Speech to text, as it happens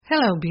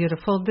Hello,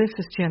 beautiful. This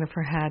is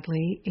Jennifer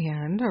Hadley,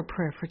 and our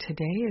prayer for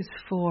today is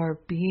for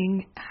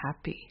being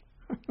happy.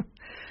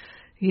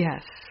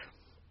 Yes,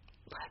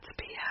 let's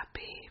be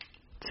happy.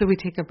 So we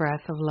take a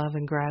breath of love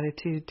and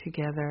gratitude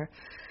together,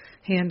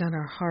 hand on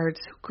our heart,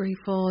 so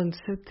grateful and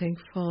so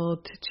thankful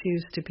to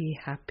choose to be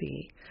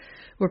happy.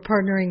 We're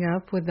partnering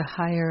up with the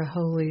higher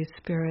Holy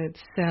Spirit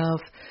self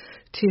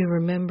to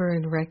remember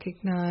and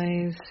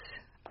recognize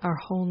our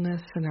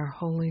wholeness and our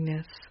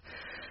holiness.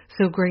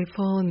 So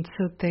grateful and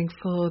so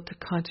thankful to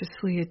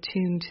consciously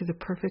attune to the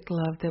perfect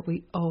love that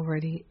we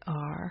already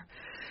are.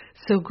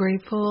 So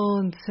grateful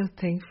and so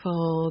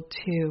thankful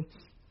to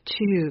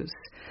choose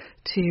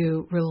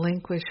to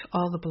relinquish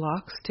all the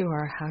blocks to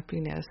our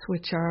happiness,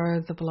 which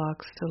are the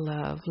blocks to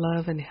love.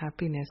 Love and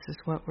happiness is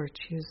what we're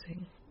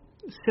choosing.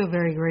 So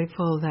very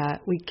grateful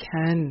that we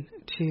can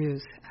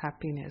choose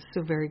happiness.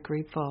 So very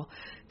grateful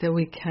that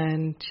we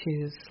can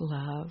choose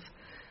love.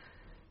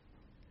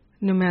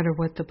 No matter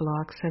what the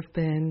blocks have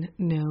been,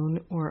 known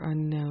or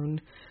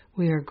unknown,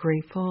 we are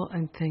grateful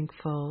and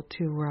thankful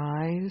to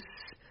rise,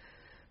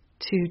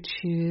 to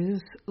choose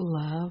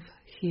love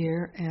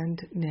here and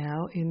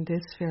now. In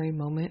this very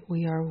moment,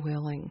 we are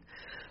willing.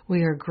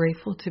 We are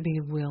grateful to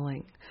be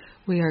willing.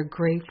 We are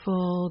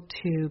grateful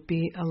to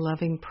be a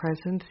loving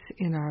presence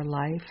in our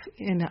life,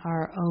 in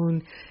our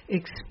own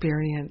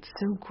experience.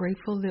 So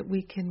grateful that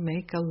we can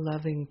make a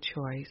loving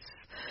choice.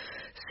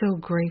 So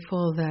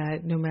grateful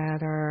that no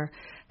matter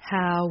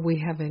how we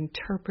have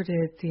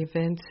interpreted the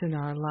events in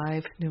our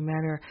life, no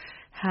matter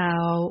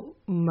how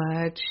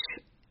much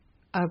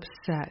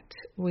upset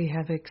we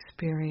have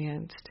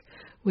experienced,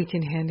 we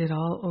can hand it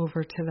all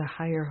over to the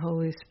higher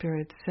Holy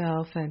Spirit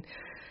self and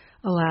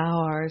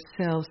allow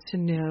ourselves to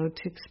know,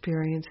 to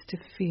experience, to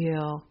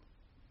feel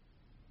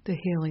the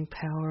healing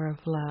power of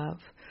love.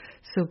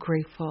 So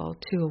grateful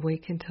to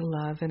awaken to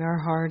love in our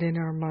heart, in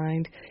our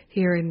mind,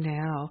 here and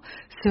now.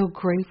 So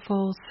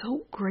grateful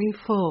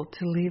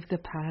to leave the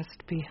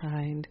past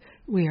behind.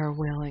 We are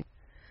willing.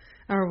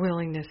 Our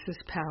willingness is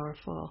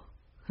powerful.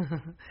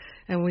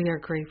 And we are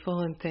grateful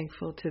and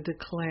thankful to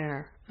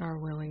declare our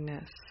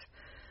willingness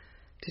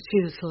to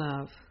choose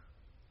love,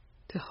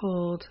 to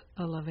hold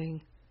a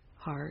loving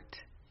heart.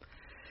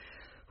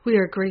 We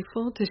are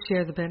grateful to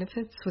share the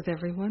benefits with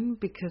everyone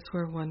because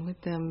we're one with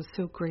them.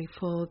 So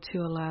grateful to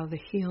allow the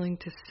healing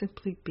to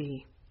simply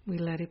be. We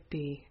let it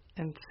be,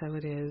 and so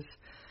it is.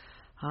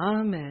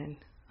 Amen.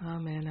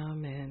 Amen.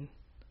 Amen.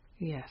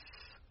 Yes.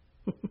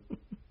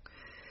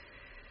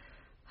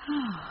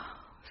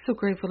 So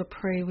grateful to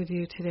pray with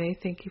you today.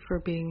 Thank you for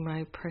being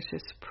my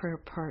precious prayer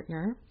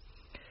partner.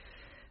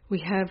 We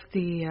have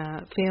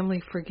the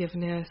Family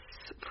Forgiveness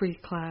free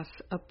class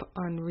up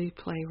on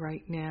replay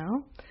right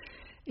now.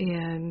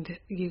 And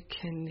you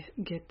can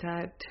get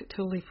that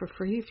totally for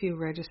free if you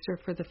register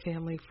for the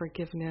Family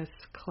Forgiveness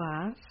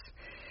class.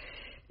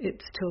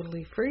 It's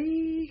totally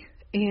free.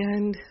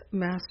 And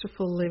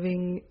Masterful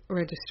Living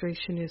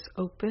registration is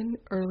open.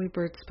 Early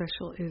Bird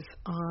Special is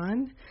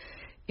on.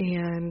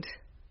 And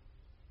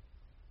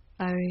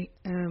I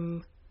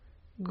am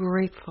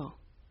grateful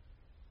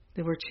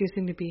that we're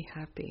choosing to be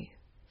happy.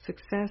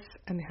 Success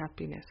and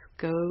happiness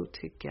go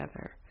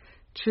together.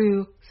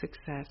 True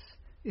success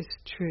is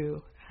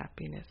true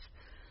happiness.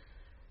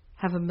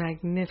 Have a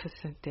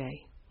magnificent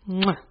day.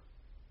 Mwah.